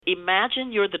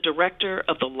imagine you're the director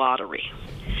of the lottery.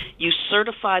 You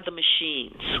certify the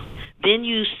machines. Then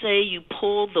you say you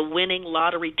pulled the winning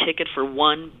lottery ticket for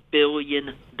 $1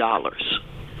 billion.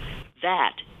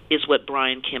 That is what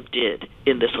Brian Kemp did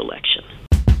in this election.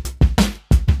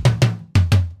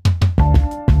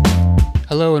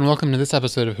 Hello and welcome to this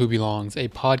episode of Who Belongs, a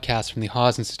podcast from the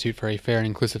Haas Institute for a Fair and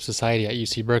Inclusive Society at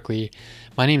UC Berkeley.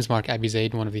 My name is Mark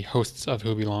Abizaid, one of the hosts of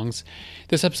Who Belongs.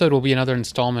 This episode will be another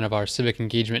installment of our Civic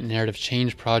Engagement Narrative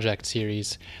Change Project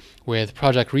series, with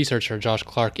project researcher Josh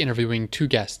Clark interviewing two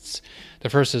guests. The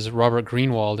first is Robert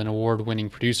Greenwald, an award-winning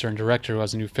producer and director who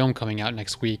has a new film coming out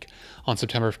next week on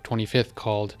September 25th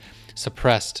called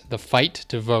Suppressed: The Fight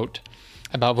to Vote,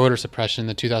 about voter suppression in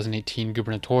the 2018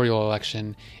 gubernatorial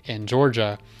election in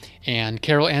Georgia, and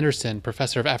Carol Anderson,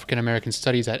 professor of African American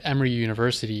Studies at Emory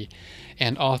University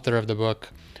and author of the book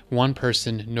One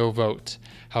Person, No Vote: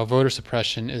 How Voter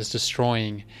Suppression is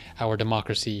Destroying Our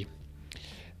Democracy.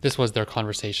 This was their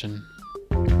conversation.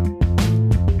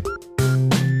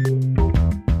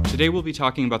 Today we'll be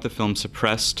talking about the film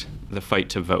Suppressed: The Fight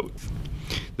to Vote.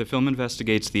 The film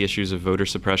investigates the issues of voter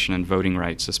suppression and voting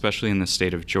rights, especially in the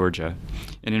state of Georgia,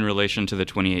 and in relation to the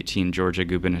 2018 Georgia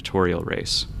gubernatorial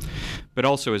race, but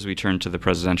also as we turn to the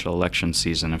presidential election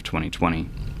season of 2020.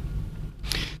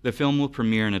 The film will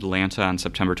premiere in Atlanta on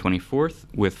September 24th,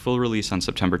 with full release on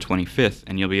September 25th,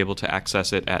 and you'll be able to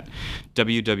access it at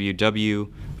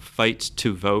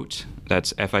www.fighttovote,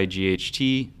 that's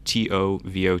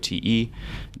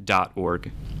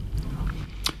FIGHTTOVOTE.org.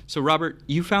 So, Robert,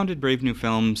 you founded Brave New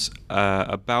Films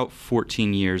about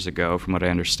 14 years ago, from what I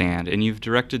understand, and you've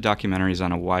directed documentaries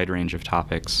on a wide range of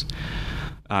topics.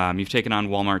 You've taken on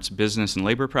Walmart's business and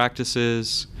labor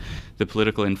practices, the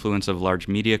political influence of large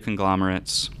media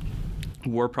conglomerates,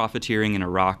 war profiteering in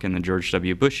Iraq in the George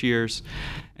W. Bush years,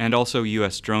 and also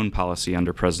U.S. drone policy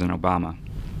under President Obama.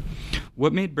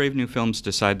 What made Brave New Films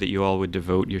decide that you all would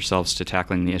devote yourselves to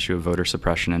tackling the issue of voter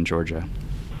suppression in Georgia?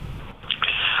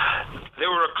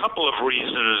 Couple of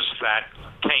reasons that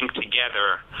came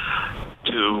together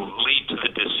to lead to the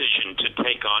decision to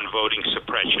take on voting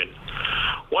suppression.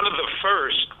 One of the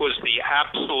first was the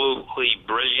absolutely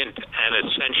brilliant and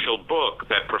essential book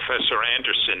that Professor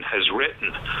Anderson has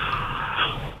written,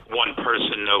 One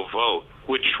Person, No Vote,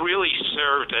 which really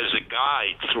served as a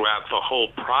guide throughout the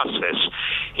whole process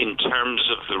in terms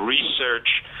of the research,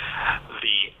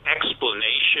 the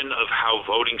explanation of how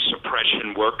voting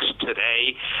suppression works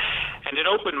today, and it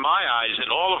opened my eyes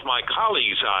and all of my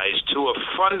colleagues' eyes to a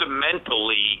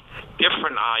fundamentally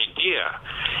different idea.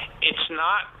 It's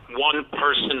not one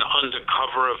person under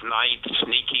cover of night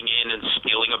sneaking in and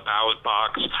stealing a ballot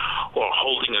box or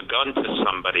holding a gun to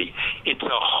somebody. It's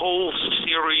a whole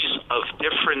series of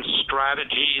different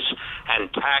strategies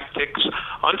and tactics,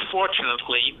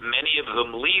 unfortunately, many of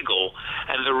them legal,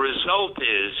 and the result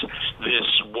is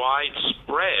this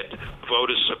widespread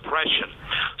voter suppression.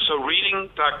 So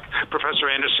reading Professor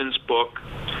Anderson's book,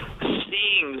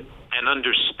 seeing and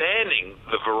understanding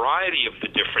the variety of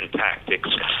the different tactics,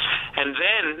 and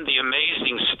then the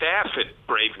amazing staff at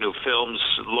Brave New Films,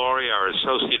 Laurie, our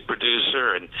associate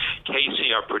producer, and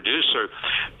Casey, our producer,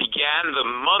 began the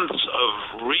months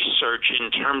of research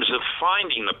in terms of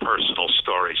finding the personal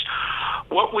stories.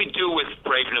 What we do with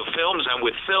Brave New Films and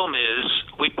with film is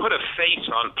we put a face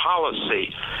on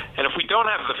policy, and if we don't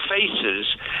have the faces,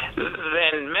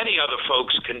 then many other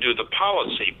folks can do the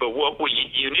policy, but what we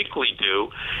uniquely do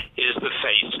is the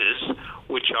faces,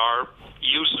 which are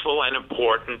useful and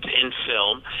important in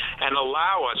film, and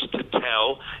allow us to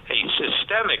tell a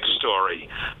systemic story,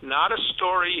 not a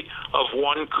story of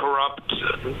one corrupt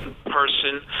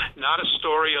person, not a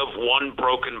story of one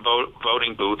broken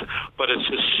voting booth, but a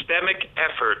systemic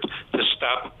effort to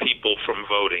stop people from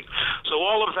voting. So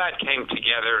all of that came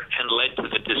together and led to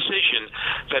the decision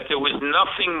that there was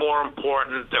nothing more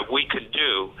important that we could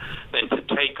do than to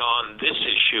take on this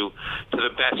issue to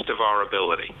the best of our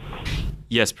ability.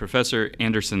 Yes, Professor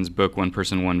Anderson's book, One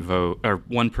Person, No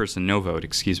Vote,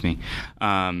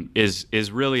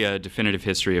 is really a definitive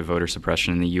history of voter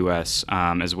suppression in the U.S.,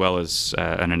 as well as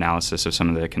an analysis of some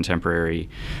of the contemporary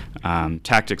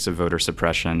tactics of voter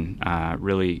suppression.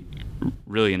 Really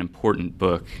an important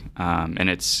book, and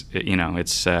it's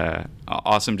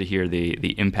awesome to hear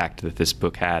the impact that this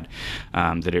book had,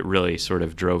 that it really sort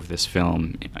of drove this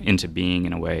film into being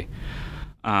in a way.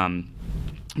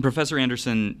 Professor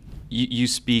Anderson, you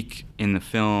speak in the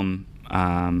film,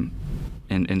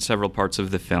 in several parts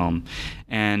of the film,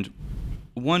 and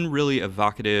one really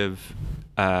evocative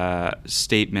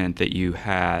statement that you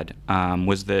had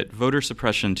was that voter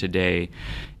suppression today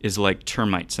is like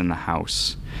termites in the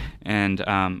house. And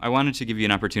I wanted to give you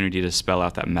an opportunity to spell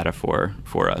out that metaphor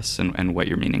for us and what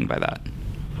you're meaning by that.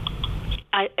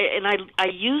 I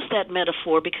use that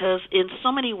metaphor because in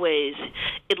so many ways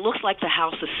it looks like the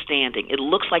house is standing. It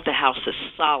looks like the house is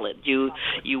solid. You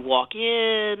walk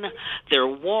in, there are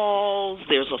walls,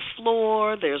 there's a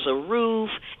floor, there's a roof,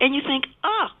 and you think,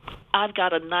 I've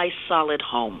got a nice solid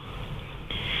home.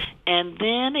 And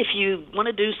then if you want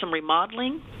to do some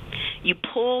remodeling, you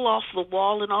pull off the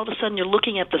wall and all of a sudden you're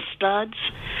looking at the studs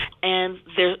and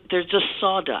they're just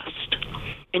sawdust.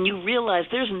 And you realize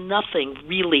there's nothing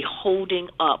really holding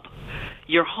up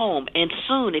your home. And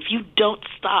soon, if you don't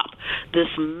stop this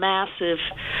massive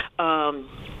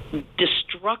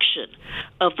destruction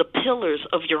of the pillars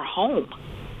of your home,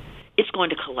 it's going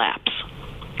to collapse.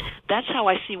 That's how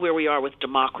I see where we are with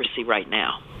democracy right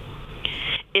now,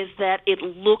 is that it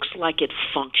looks like it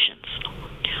functions.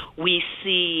 We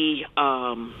see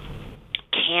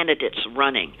candidates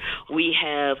running. We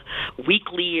have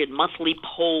weekly and monthly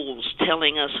polls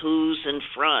telling us who's in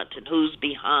front and who's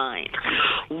behind.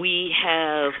 We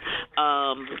have,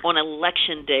 on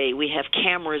election day, we have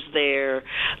cameras there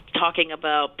talking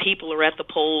about people are at the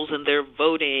polls and they're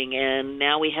voting, and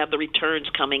now we have the returns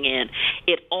coming in.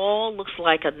 It all looks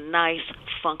like a nice,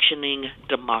 functioning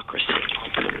democracy.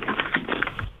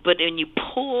 But when you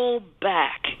pull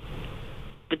back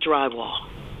the drywall,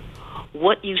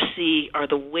 what you see are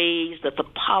the ways that the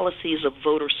policies of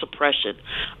voter suppression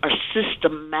are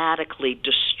systematically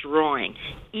destroying,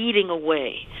 eating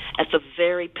away at the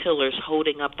very pillars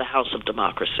holding up the house of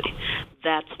democracy.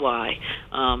 That's why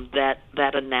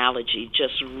that analogy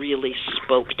just really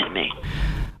spoke to me.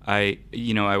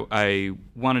 I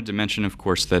wanted to mention, of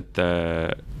course, that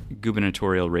the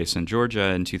gubernatorial race in Georgia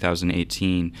in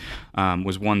 2018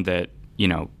 was one that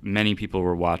many people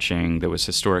were watching, that was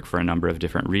historic for a number of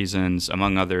different reasons,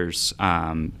 among others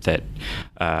that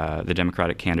the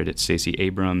Democratic candidate Stacey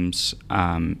Abrams,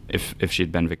 if she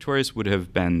had been victorious, would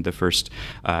have been the first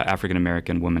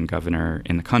African-American woman governor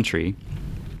in the country.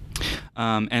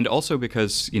 And also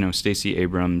because, Stacey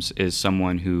Abrams is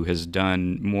someone who has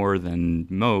done more than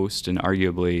most, and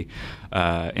arguably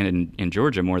in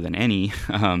Georgia more than any,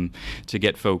 to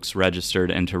get folks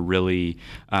registered and to really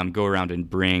go around and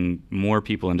bring more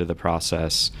people into the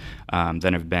process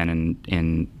than have been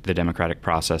in the democratic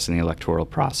process and the electoral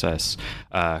process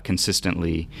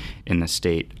consistently in the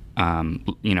state.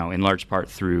 In large part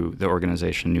through the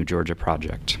organization New Georgia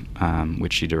Project,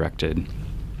 which she directed.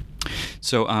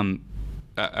 So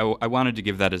I wanted to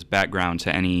give that as background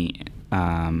to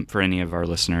for any of our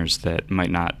listeners that might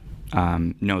not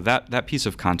know that piece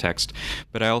of context.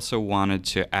 But I also wanted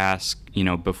to ask,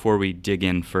 before we dig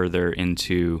in further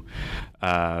into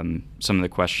some of the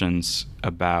questions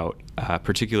about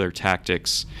particular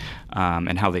tactics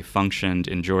and how they functioned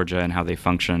in Georgia and how they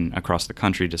function across the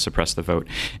country to suppress the vote,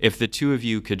 if the two of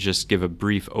you could just give a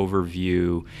brief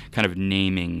overview, kind of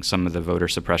naming some of the voter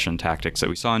suppression tactics that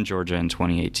we saw in Georgia in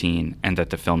 2018 and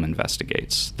that the film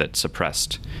investigates, that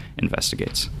Suppressed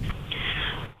investigates.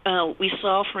 We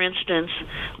saw, for instance,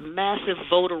 massive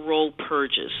voter roll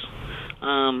purges.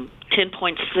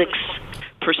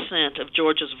 10.6% of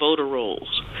Georgia's voter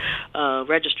rolls,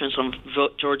 registrants on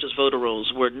Georgia's voter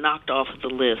rolls, were knocked off the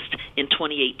list in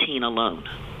 2018 alone.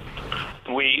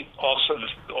 We also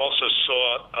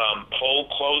saw poll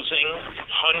closing.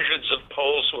 Hundreds of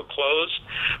polls were closed,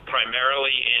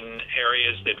 primarily in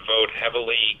areas that vote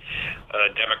heavily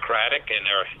Democratic and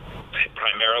are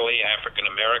primarily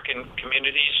African-American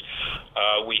communities.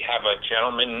 We have a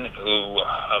gentleman who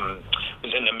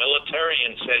was in the military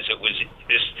and says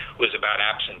this was about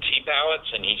absentee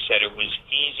ballots, and he said it was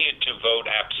easier to vote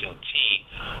absentee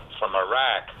from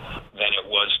Iraq than it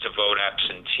was to vote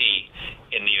absentee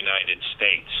in the United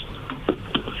States.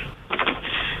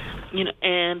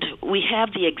 And we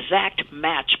have the exact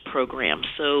match program.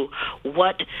 So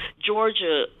what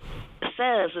Georgia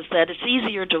says is that it's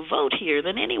easier to vote here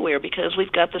than anywhere because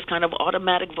we've got this kind of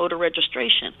automatic voter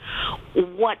registration.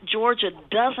 What Georgia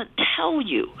doesn't tell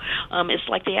you, it's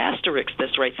like the asterisk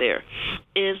that's right there,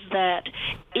 is that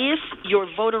if your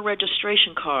voter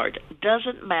registration card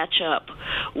doesn't match up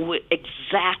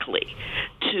exactly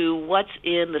to what's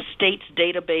in the state's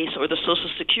database or the Social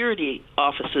Security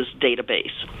Office's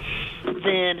database,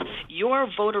 then your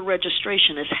voter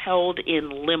registration is held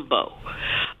in limbo.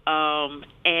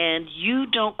 And you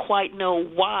don't quite know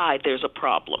why there's a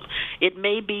problem. It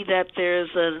may be that there's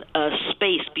a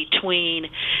space between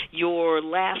your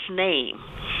last name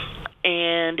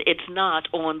and it's not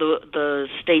on the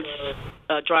state's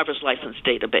driver's license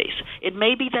database. It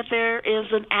may be that there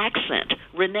is an accent,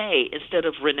 Renee instead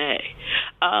of Renee.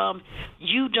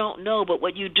 You don't know, but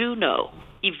what you do know,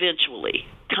 eventually,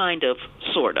 kind of,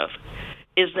 sort of,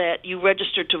 is that you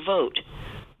registered to vote,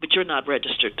 but you're not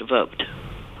registered to vote.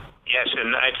 Yes,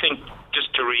 and I think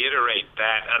just to reiterate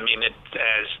that, I mean,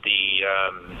 as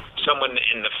someone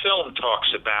in the film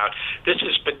talks about, this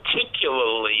is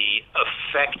particularly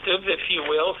effective, if you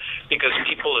will, because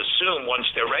people assume once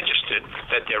they're registered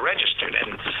that they're registered,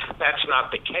 and that's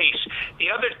not the case.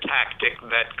 The other tactic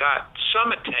that got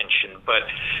some attention, but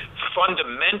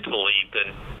fundamentally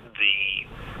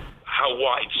how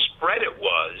widespread it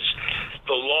was,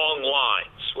 the long lines.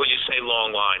 When you say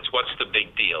long lines, what's the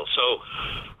big deal? So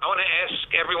I want to ask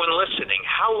everyone listening,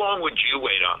 how long would you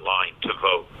wait online to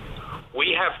vote?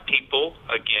 We have people,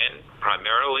 again,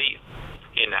 primarily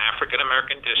in African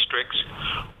American districts,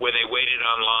 where they waited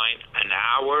online an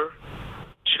hour,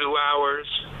 2 hours,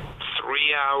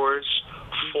 3 hours,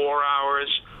 4 hours,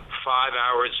 5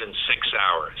 hours, and 6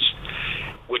 hours,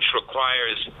 which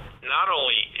requires not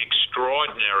only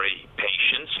extraordinary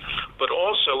patience, but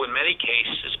also in many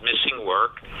cases missing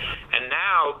work. And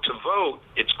now to vote,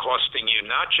 it's costing you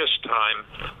not just time,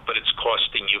 but it's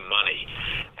costing you money.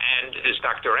 And as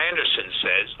Dr. Anderson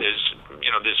says,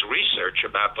 there's research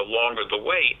about the longer the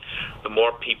wait, the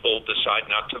more people decide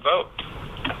not to vote.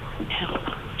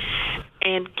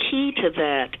 And key to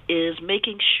that is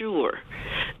making sure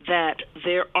that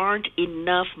there aren't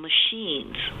enough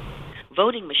machines,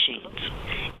 voting machines,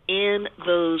 in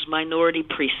those minority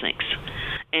precincts.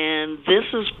 And this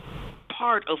is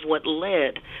part of what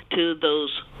led to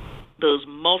those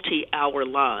multi-hour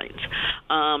lines.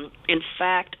 In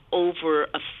fact, over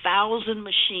 1,000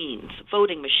 machines,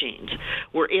 voting machines,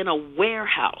 were in a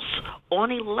warehouse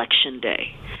on Election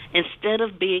Day instead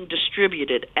of being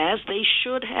distributed as they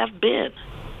should have been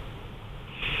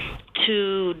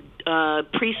to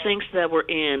precincts that were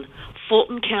in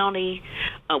Fulton County,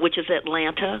 which is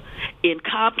Atlanta, in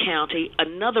Cobb County,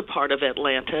 another part of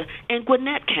Atlanta, and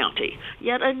Gwinnett County,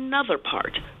 yet another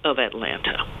part of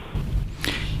Atlanta.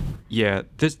 Yeah,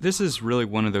 this is really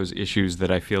one of those issues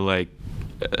that I feel like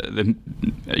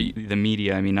the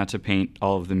media, I mean, not to paint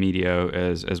all of the media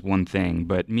as one thing,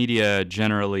 but media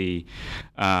generally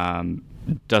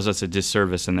does us a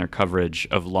disservice in their coverage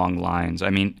of long lines. I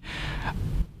mean,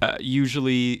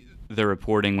 usually the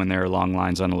reporting when there are long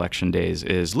lines on election days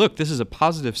is, look, this is a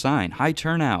positive sign, high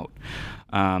turnout.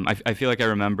 I feel like I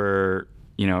remember,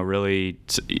 really,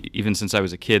 even since I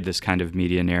was a kid, this kind of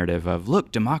media narrative of,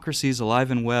 look, democracy is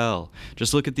alive and well.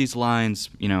 Just look at these lines,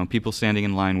 people standing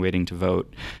in line waiting to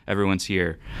vote. Everyone's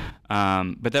here.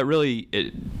 But that really,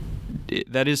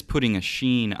 that is putting a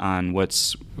sheen on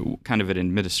what's kind of an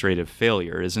administrative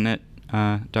failure, isn't it,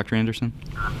 Dr. Anderson?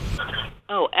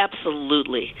 Oh,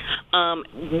 absolutely.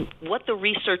 What the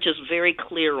research is very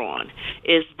clear on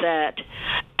is that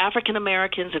African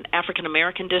Americans in African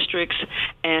American districts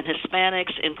and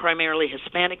Hispanics in primarily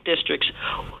Hispanic districts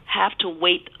have to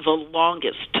wait the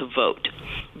longest to vote.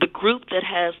 The group that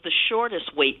has the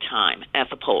shortest wait time at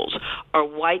the polls are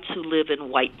whites who live in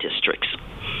white districts.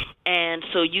 And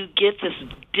so you get this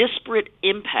disparate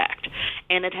impact,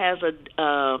 and it has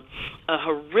a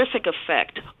horrific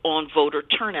effect on voter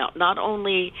turnout, not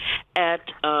only at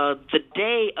the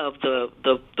day of the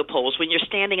polls, when you're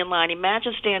standing in line.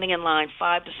 Imagine standing in line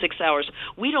 5 to 6 hours.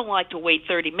 We don't like to wait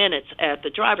 30 minutes at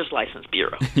the driver's license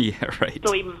bureau. Yeah, right.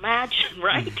 So imagine,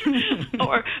 right?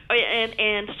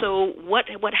 And so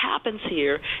what happens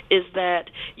here is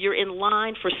that you're in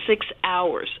line for 6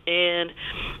 hours, and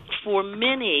for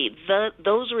many,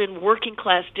 those are in working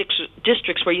class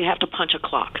districts where you have to punch a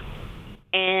clock.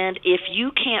 And if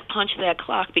you can't punch that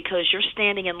clock because you're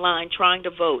standing in line trying to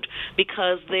vote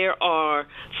because there are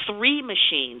 3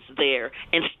 machines there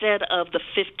instead of the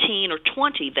 15 or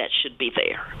 20 that should be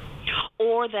there,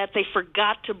 or that they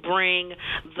forgot to bring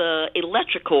the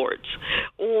electric cords,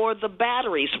 or the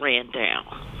batteries ran down.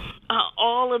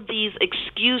 All of these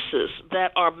excuses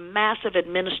that are massive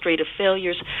administrative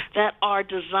failures that are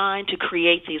designed to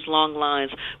create these long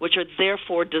lines, which are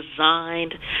therefore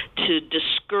designed to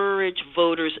discourage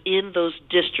voters in those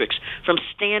districts from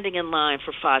standing in line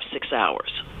for 5-6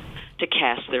 hours to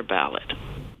cast their ballot.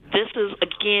 This is,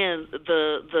 again,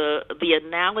 the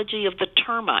analogy of the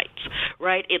termites,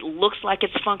 right? It looks like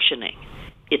it's functioning.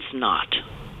 It's not.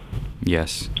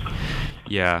 Yes.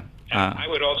 Yeah. I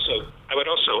would also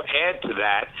add to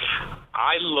that,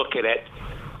 I look at it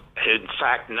in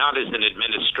fact, not as an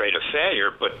administrative failure,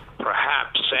 but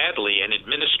perhaps, sadly, an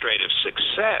administrative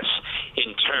success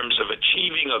in terms of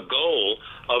achieving a goal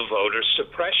of voter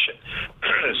suppression.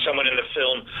 Someone in the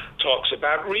film talks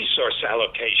about resource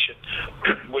allocation,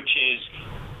 which is,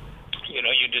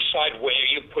 you decide where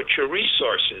you put your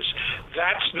resources.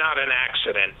 That's not an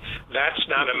accident. That's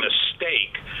not a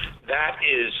mistake. That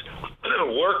is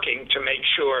working to make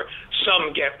sure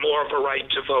some get more of a right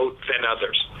to vote than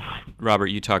others. Robert,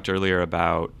 you talked earlier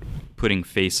about putting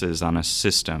faces on a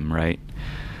system, right?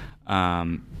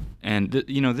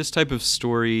 This type of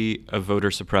story of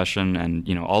voter suppression and,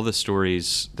 all the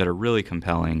stories that are really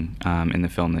compelling in the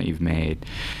film that you've made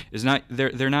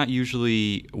they're not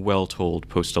usually well told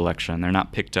post-election. They're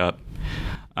not picked up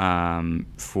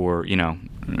for,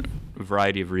 a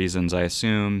variety of reasons, I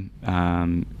assume.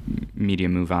 Media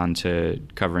move on to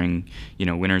covering,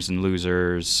 winners and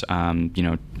losers,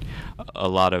 a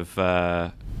lot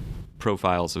of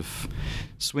profiles of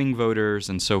swing voters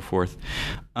and so forth.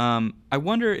 I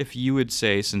wonder if you would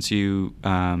say, since you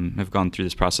have gone through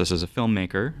this process as a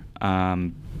filmmaker,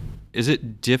 is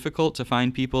it difficult to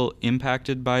find people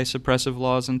impacted by suppressive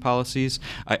laws and policies?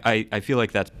 I feel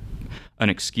like that's an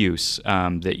excuse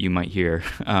that you might hear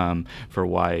for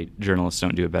why journalists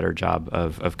don't do a better job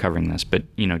of covering this. But,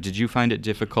 did you find it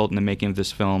difficult in the making of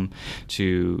this film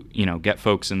to, get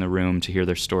folks in the room to hear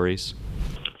their stories?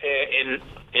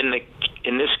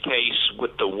 In this case,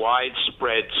 with the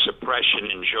widespread suppression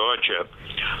in Georgia,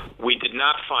 we did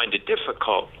not find it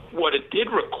difficult. What it did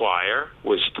require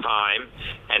was time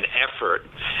and effort.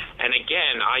 And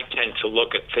again, I tend to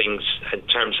look at things in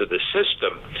terms of the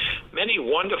system. Many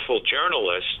wonderful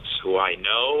journalists who I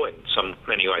know and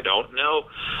many who I don't know,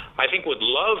 I think would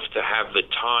love to have the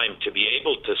time to be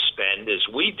able to spend as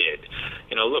we did.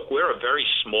 Look, we're a very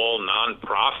small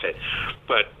nonprofit,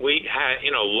 but we had,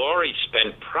 Laurie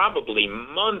spent probably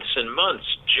months and months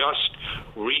just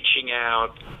reaching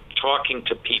out, talking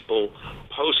to people,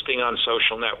 posting on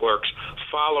social networks,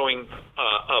 following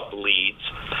up leads.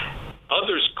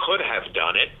 Others could have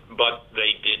done it, but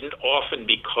they didn't, often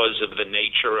because of the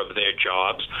nature of their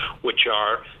jobs, which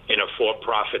are in a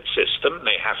for-profit system.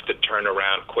 They have to turn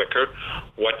around quicker.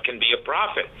 What can be a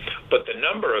profit? But the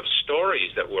number of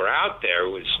stories that were out there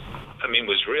was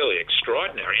really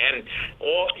extraordinary. And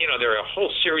there are a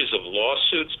whole series of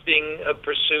lawsuits being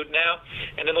pursued now.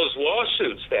 And in those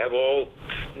lawsuits, they have all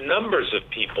numbers of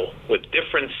people with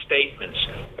different statements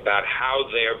about how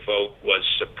their vote was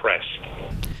suppressed.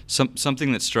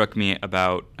 Something that struck me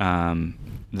about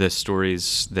the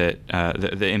stories that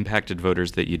the impacted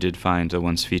voters that you did find, the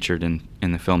ones featured in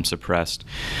the film Suppressed,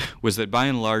 was that by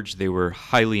and large they were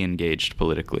highly engaged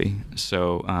politically.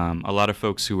 So a lot of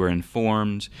folks who were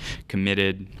informed,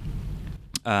 committed,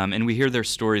 and we hear their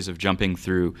stories of jumping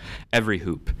through every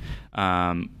hoop,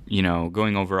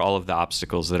 going over all of the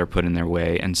obstacles that are put in their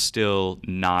way and still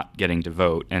not getting to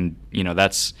vote. And,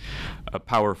 that's a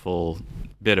powerful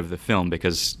bit of the film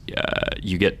because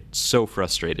you get so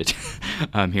frustrated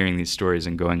hearing these stories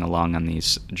and going along on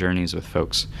these journeys with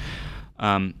folks.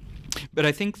 But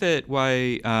I think that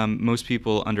why most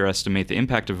people underestimate the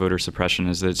impact of voter suppression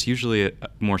is that it's usually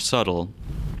more subtle,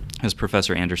 as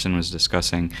Professor Anderson was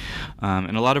discussing.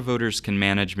 And a lot of voters can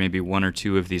manage maybe one or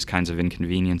two of these kinds of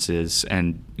inconveniences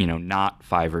and, not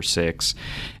 5 or 6.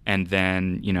 And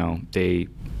then, they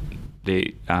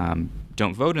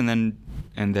don't vote, and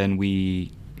then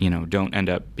we, don't end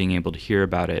up being able to hear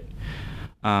about it.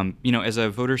 As a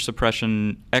voter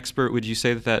suppression expert, would you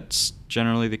say that that's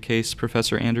generally the case,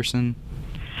 Professor Anderson?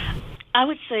 I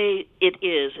would say it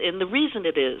is, and the reason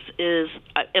it is,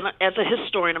 and as a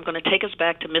historian, I'm going to take us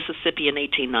back to Mississippi in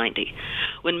 1890,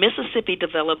 when Mississippi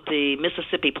developed the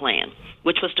Mississippi Plan,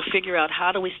 which was to figure out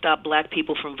how do we stop black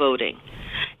people from voting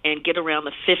and get around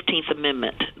the 15th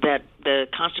Amendment, that the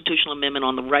constitutional amendment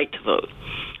on the right to vote.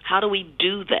 How do we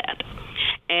do that?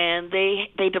 And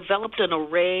they developed an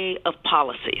array of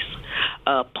policies,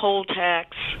 poll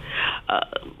tax,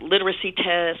 literacy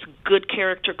tests, good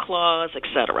character clause,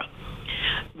 etc.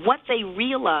 What they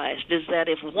realized is that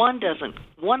if one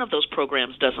of those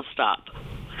programs doesn't stop,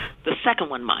 the second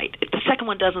one might. If the second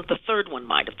one doesn't, the third one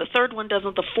might. If the third one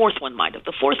doesn't, the fourth one might. If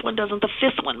the fourth one doesn't, the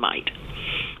fifth one might.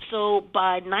 So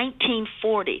by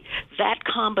 1940, that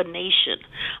combination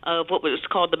of what was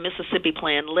called the Mississippi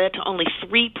Plan led to only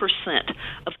 3%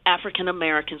 of African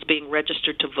Americans being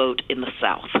registered to vote in the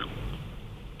South.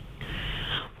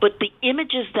 But the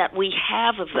images that we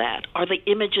have of that are the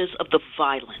images of the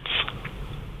violence.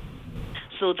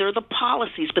 So there are the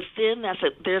policies, but then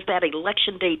there's that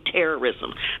election day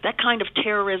terrorism, that kind of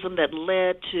terrorism that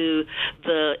led to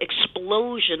the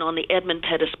explosion on the Edmund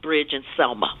Pettus Bridge in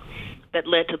Selma, that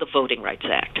led to the Voting Rights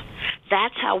Act.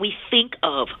 That's how we think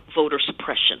of voter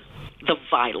suppression, the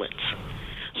violence.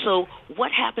 So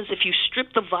what happens if you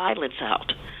strip the violence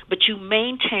out, but you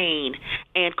maintain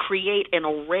and create an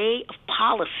array of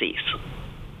policies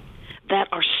that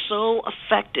are so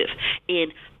effective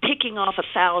in picking off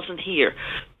 1,000 here,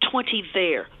 20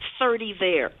 there, 30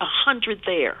 there, 100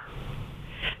 there?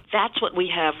 That's what we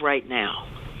have right now.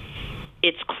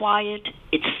 It's quiet,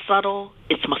 it's subtle,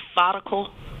 it's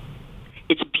methodical,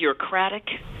 it's bureaucratic,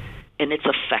 and it's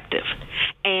effective.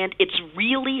 And it's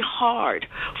really hard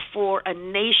for a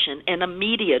nation and a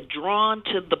media drawn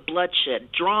to the bloodshed,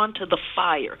 drawn to the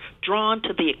fire, drawn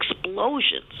to the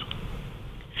explosions,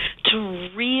 to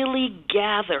really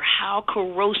gather how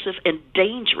corrosive and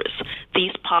dangerous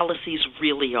these policies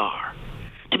really are,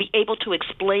 to be able to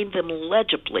explain them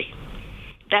legibly.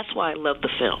 That's why I love the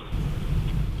film.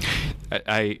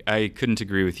 I couldn't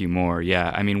agree with you more.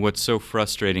 Yeah, I mean, what's so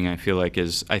frustrating, I feel like,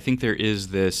 is I think there is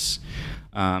this,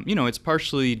 it's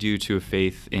partially due to a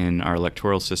faith in our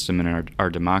electoral system and our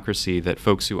democracy that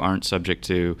folks who aren't subject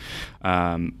to,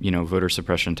 voter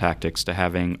suppression tactics, to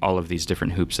having all of these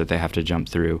different hoops that they have to jump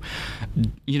through,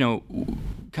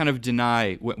 kind of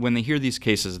deny, when they hear these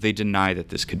cases, they deny that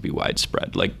this could be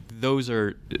widespread. Like, those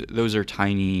are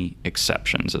tiny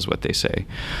exceptions, is what they say.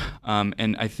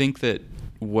 And I think that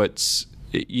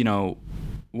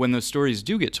when those stories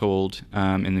do get told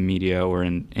in the media or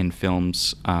in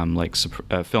films like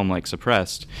a film like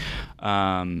Suppressed,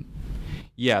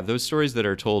 those stories that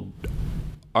are told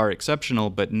are exceptional,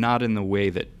 but not in the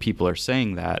way that people are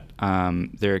saying that.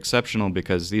 They're exceptional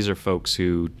because these are folks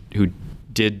who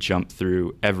did jump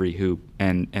through every hoop,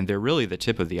 and they're really the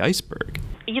tip of the iceberg.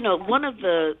 One of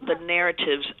the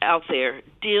narratives out there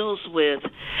deals with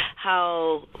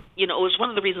how, it was one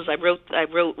of the reasons I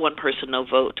wrote One Person, No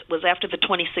Vote, was after the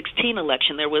 2016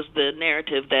 election, there was the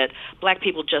narrative that black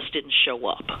people just didn't show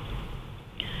up.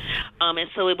 And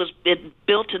so it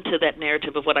built into that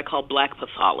narrative of what I call black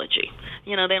pathology.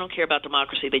 They don't care about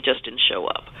democracy, they just didn't show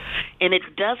up. And it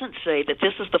doesn't say that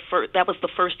that was the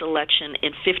first election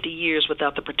in 50 years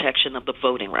without the protection of the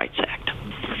Voting Rights Act.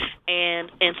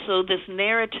 And so this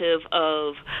narrative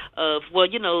of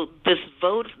this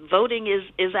voting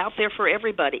is out there for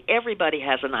everybody. Everybody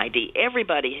has an ID.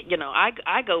 Everybody,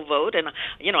 I go vote, and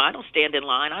I don't stand in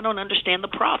line. I don't understand the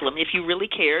problem. If you really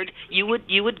cared, you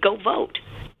would go vote.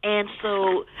 And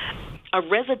so a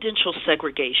residential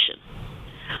segregation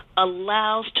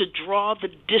allows to draw the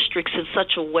districts in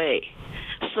such a way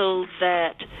so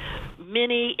that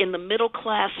many in the middle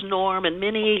class norm and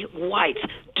many whites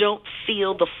don't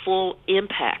feel the full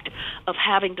impact of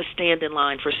having to stand in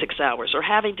line for 6 hours or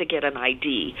having to get an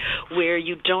ID where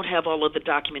you don't have all of the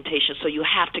documentation, so you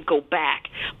have to go back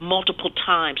multiple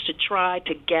times to try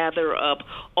to gather up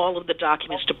all of the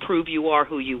documents to prove you are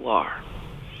who you are.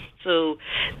 So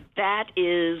that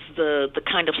is the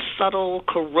kind of subtle,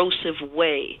 corrosive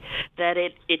way that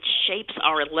it shapes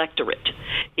our electorate.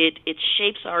 It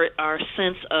shapes our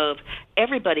sense of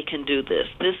everybody can do this.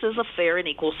 This is a fair and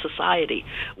equal society,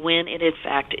 when it in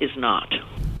fact is not.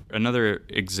 Another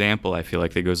example, I feel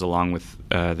like, that goes along with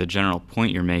the general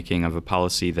point you're making of a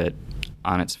policy that,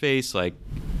 on its face, like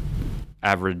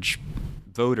average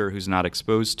voter who's not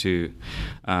exposed to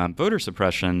voter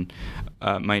suppression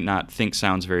might not think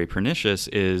sounds very pernicious,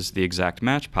 is the exact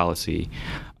match policy.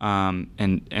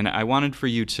 And I wanted for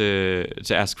you to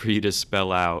ask for you to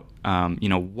spell out,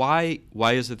 why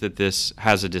is it that this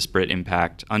has a disparate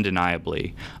impact,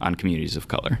 undeniably, on communities of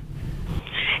color?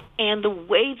 And the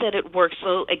way that it works,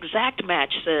 so Exact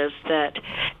Match says that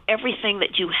everything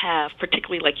that you have,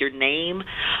 particularly like your name,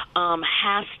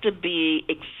 has to be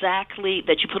exactly,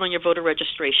 that you put on your voter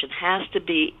registration, has to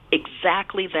be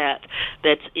exactly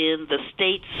that's in the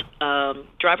state's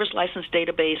driver's license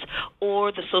database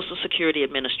or the Social Security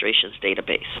Administration's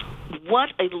database. What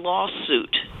a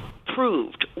lawsuit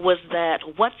proved was that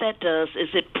what that does is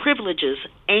it privileges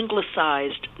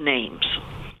anglicized names.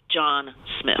 John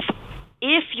Smith.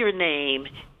 If your name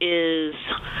is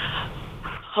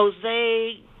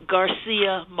Jose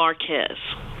Garcia Marquez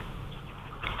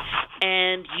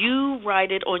and you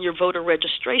write it on your voter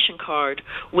registration card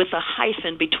with a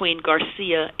hyphen between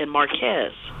Garcia and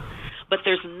Marquez, but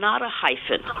there's not a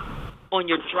hyphen on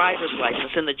your driver's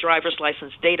license in the driver's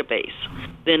license database,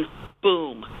 then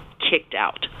boom, kicked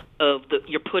out of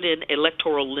you're put in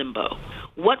electoral limbo.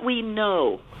 What we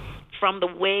know from the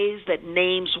ways that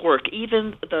names work,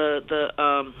 even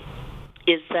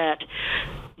is that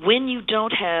when you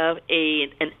don't have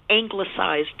an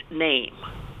anglicized name,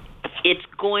 it's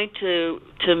going to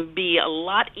be a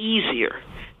lot easier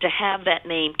to have that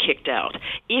name kicked out.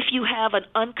 If you have an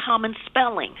uncommon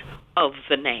spelling of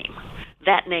the name,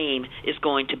 that name is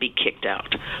going to be kicked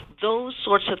out. Those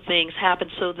sorts of things happen,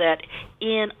 so that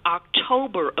in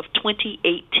October of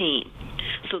 2018,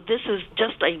 so this is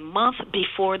just a month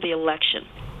before the election,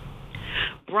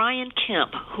 Brian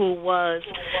Kemp, who was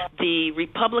the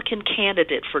Republican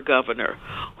candidate for governor,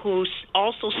 who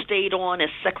also stayed on as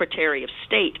Secretary of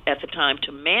State at the time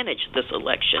to manage this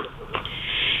election,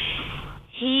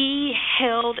 he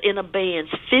held in abeyance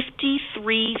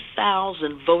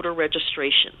 53,000 voter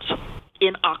registrations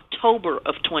in October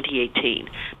of 2018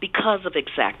 because of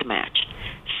exact match.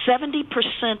 70%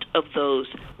 of those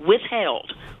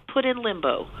withheld, put in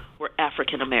limbo, were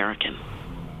African American.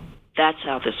 That's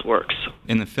how this works.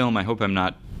 In the film, I hope I'm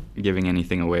not giving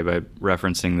anything away by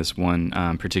referencing this one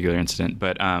particular incident,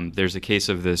 but there's a case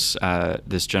of this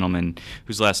gentleman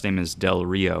whose last name is Del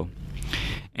Rio,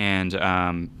 and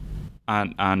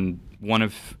on one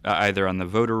of either on the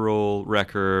voter roll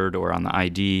record or on the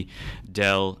ID,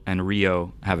 Del and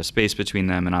Rio have a space between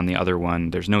them, and on the other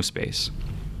one there's no space.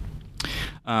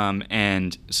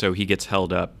 And so he gets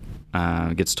held up.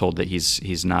 Gets told that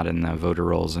he's not in the voter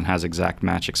rolls and has exact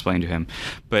match explained to him.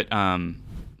 But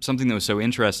something that was so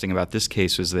interesting about this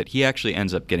case was that he actually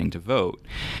ends up getting to vote.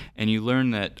 And you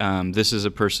learn that this is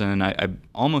a person, I'm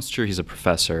almost sure he's a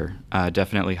professor,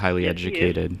 definitely highly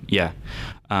educated. Yeah.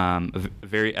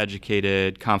 Very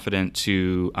educated, confident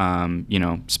to,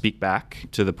 speak back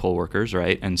to the poll workers,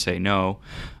 right, and say, no,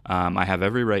 I have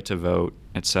every right to vote,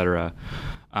 etc.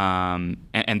 And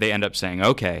they end up saying,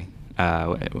 okay,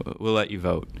 we'll let you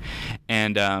vote.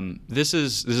 And this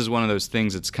is one of those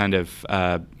things that's kind of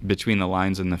between the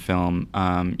lines in the film.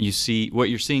 You see what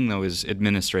you're seeing though is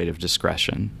administrative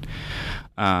discretion,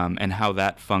 and how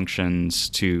that functions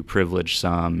to privilege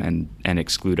some and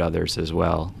exclude others as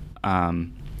well.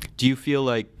 Do you feel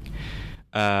like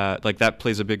that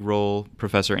plays a big role,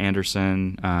 Professor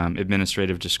Anderson,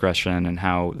 administrative discretion, and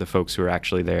how the folks who are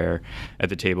actually there at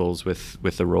the tables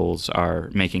with the rolls are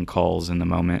making calls in the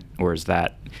moment, or is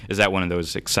that one of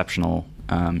those exceptional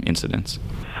incidents?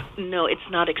 No, it's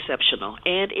not exceptional,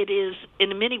 and it is,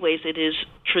 in many ways, it is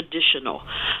traditional.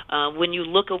 When you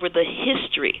look over the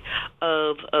history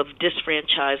of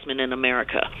disfranchisement in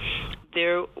America,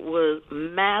 there was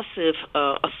massive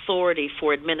authority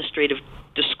for administrative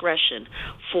discretion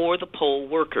for the poll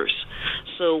workers.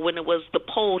 So when it was the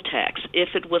poll tax,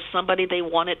 if it was somebody they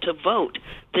wanted to vote,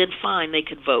 then fine, they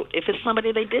could vote. If it's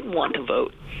somebody they didn't want to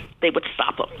vote, they would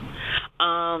stop them.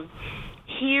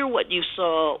 Here what you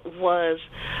saw was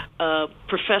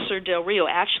Professor Del Rio.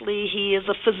 Actually, he is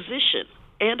a physician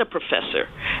and a professor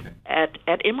at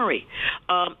Emory,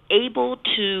 able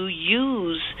to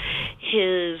use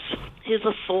his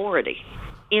authority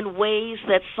in ways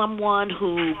that someone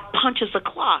who punches a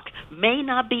clock may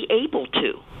not be able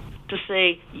to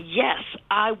say, yes,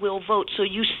 I will vote. So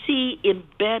you see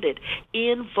embedded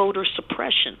in voter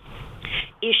suppression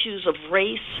issues of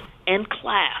race and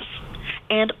class,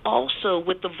 and also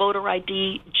with the voter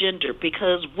ID gender,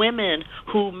 because women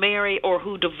who marry or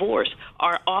who divorce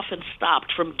are often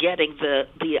stopped from getting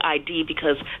the ID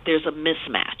because there's a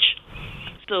mismatch.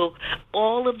 So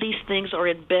all of these things are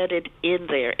embedded in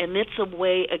there, and it's a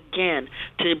way, again,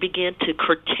 to begin to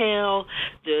curtail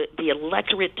the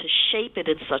electorate, to shape it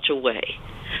in such a way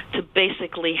to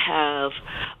basically have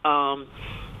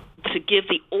to give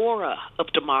the aura of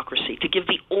democracy, to give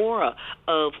the aura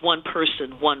of one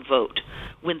person, one vote,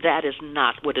 when that is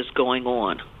not what is going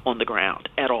on the ground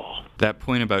at all. That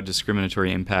point about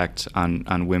discriminatory impact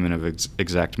on women of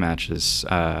exact match is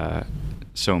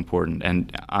so important,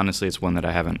 and honestly, it's one that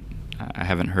I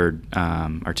haven't heard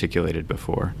articulated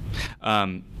before.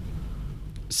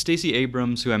 Stacey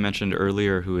Abrams, who I mentioned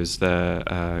earlier, who is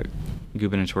the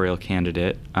gubernatorial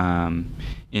candidate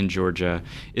in Georgia,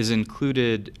 is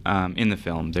included in the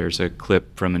film. There's a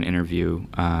clip from an interview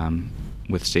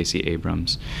with Stacey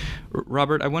Abrams.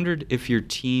 Robert, I wondered if your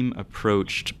team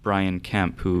approached Brian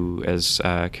Kemp, who, as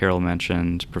Carol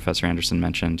mentioned, Professor Anderson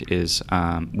mentioned, is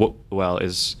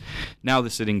is now the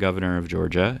sitting governor of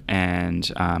Georgia,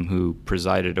 and who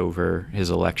presided over his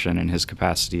election in his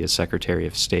capacity as Secretary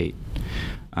of State.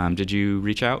 Did you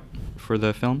reach out for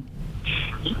the film?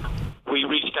 We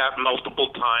reached out multiple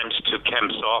times to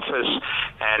Kemp's office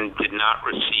and did not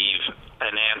receive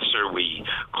an answer. We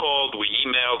called, we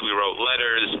emailed, we wrote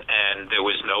letters, and there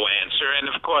was no answer. And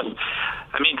of course,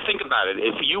 I mean, think about it.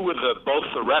 If you were both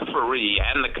the referee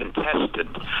and the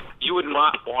contestant, you would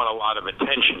not want a lot of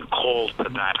attention called to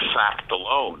that fact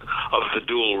alone of the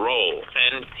dual role.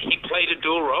 And he played a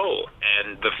dual role.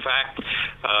 And the fact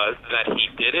that he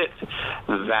did it,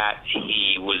 that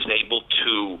he was able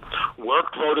to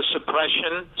work voter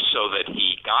suppression so that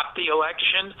he got the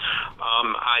election,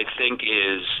 I think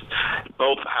is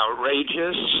both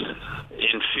outrageous,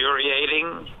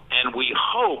 infuriating, and we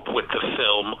hope with the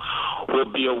film will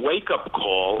be a wake-up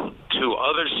call to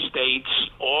other states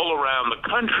all around the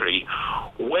country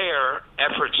where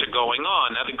efforts are going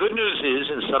on. Now, the good news is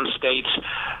in some states,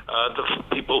 the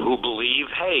people who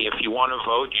believe, hey, if you want to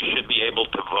vote, you should be able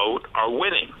to vote, are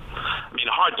winning. I mean,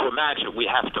 hard to imagine we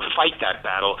have to fight that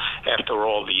battle after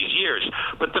all these years.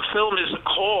 But the film is a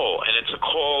call, and it's a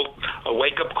call, a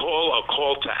wake-up call, a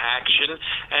call to action.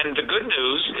 And the good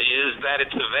news is that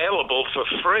it's available for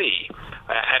free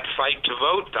at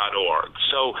fighttovote.org.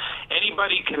 So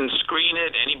anybody can screen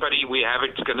it. Anybody, we have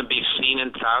it's going to be seen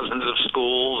in thousands of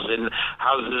schools, in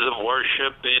houses of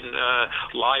worship, in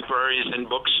libraries, in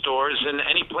bookstores, in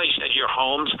any place at your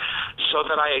homes, so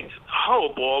that I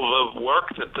hope all the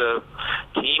work that the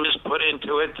team has put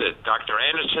into it, that Dr.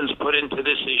 Anderson's put into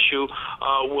this issue,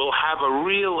 will have a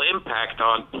real impact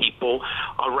on people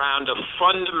around a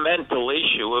fundamental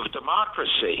issue of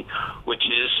democracy, which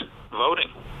is voting.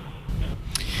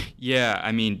 Yeah,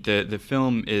 I mean, the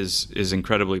film is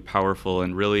incredibly powerful,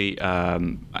 and really,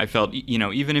 I felt,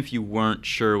 even if you weren't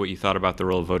sure what you thought about the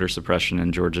role of voter suppression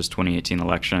in Georgia's 2018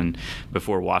 election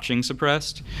before watching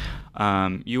Suppressed,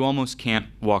 you almost can't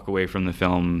walk away from the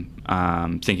film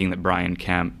thinking that Brian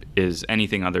Kemp is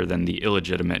anything other than the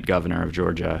illegitimate governor of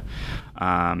Georgia,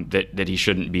 that he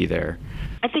shouldn't be there.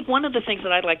 I think one of the things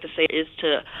that I'd like to say is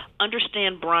to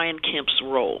understand Brian Kemp's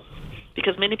role,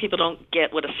 because many people don't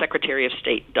get what a Secretary of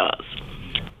State does,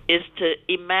 is to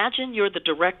imagine you're the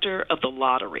director of the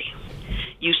lottery.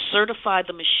 You certify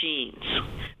the machines.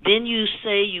 Then you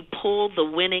say you pulled the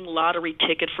winning lottery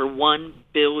ticket for $1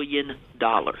 billion.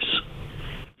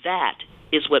 That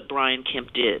is what Brian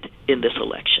Kemp did in this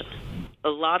election. A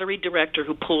lottery director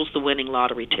who pulls the winning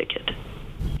lottery ticket.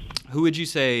 Who would you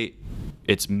say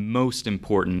it's most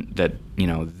important that,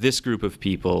 this group of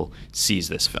people sees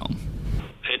this film?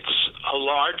 A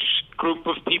large group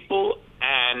of people,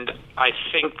 and I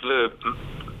think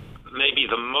maybe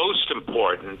the most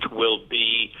important will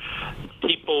be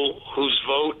people whose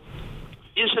vote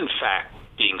is in fact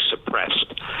being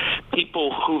suppressed,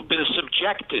 people who've been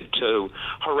subjected to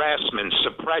harassment,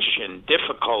 suppression,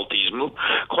 difficulties,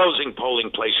 closing polling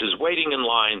places, waiting in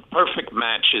line, perfect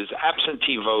matches,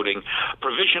 absentee voting,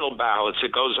 provisional ballots.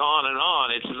 It goes on and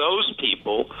on. It's those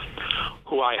people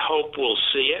who I hope will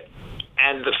see it,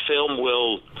 and the film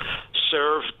will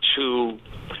serve to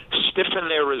stiffen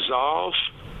their resolve,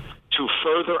 to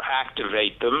further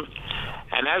activate them.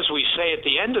 And as we say at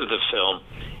the end of the film,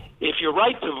 if your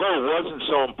right to vote wasn't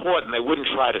so important, they wouldn't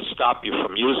try to stop you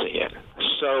from using it.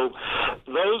 So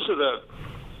those are the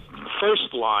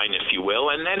first line, if you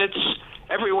will, and then it's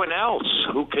everyone else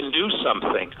who can do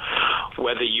something,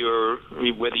 whether you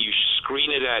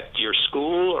screen it at your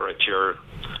school or at your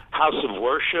house of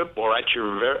worship or at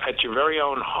your very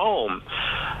own home.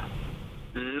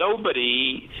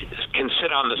 Nobody can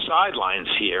sit on the sidelines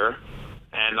here,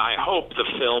 and I hope the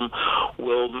film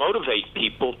will motivate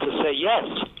people to say, yes,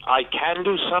 I can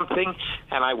do something,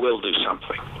 and I will do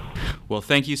something. Well,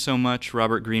 thank you so much,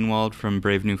 Robert Greenwald from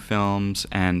Brave New Films,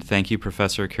 and thank you,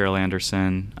 Professor Carol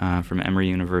Anderson from Emory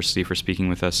University, for speaking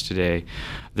with us today.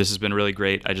 This has been really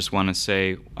great. I just want to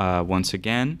say once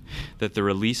again that the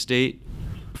release date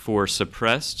for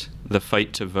Suppressed, The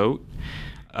Fight to Vote,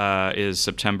 is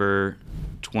September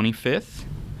 25th,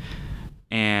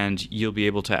 and you'll be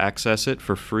able to access it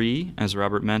for free, as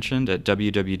Robert mentioned, at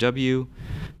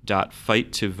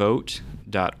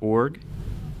www.fighttovote.org.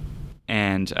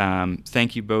 And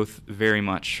thank you both very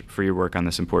much for your work on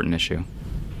this important issue.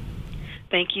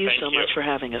 Thank you so much for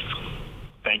having us.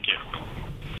 Thank you.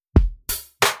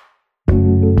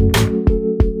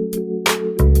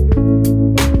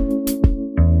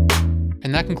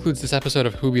 And that concludes this episode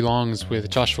of Who Belongs with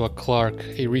Joshua Clark,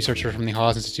 a researcher from the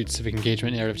Haas Institute Civic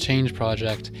Engagement Narrative Change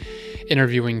Project,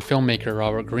 interviewing filmmaker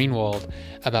Robert Greenwald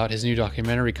about his new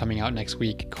documentary coming out next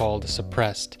week called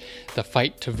Suppressed, The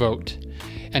Fight to Vote,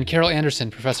 and Carol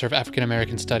Anderson, professor of African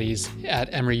American Studies at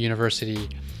Emory University,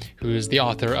 who is the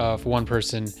author of One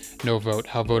Person, No Vote,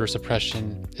 How Voter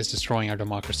Suppression is Destroying Our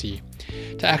Democracy.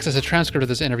 To access a transcript of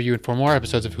this interview and for more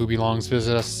episodes of Who Belongs,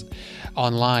 visit us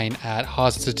online at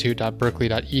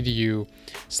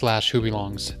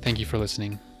haasinstitute.berkeley.edu/whobelongs. Thank you for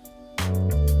listening.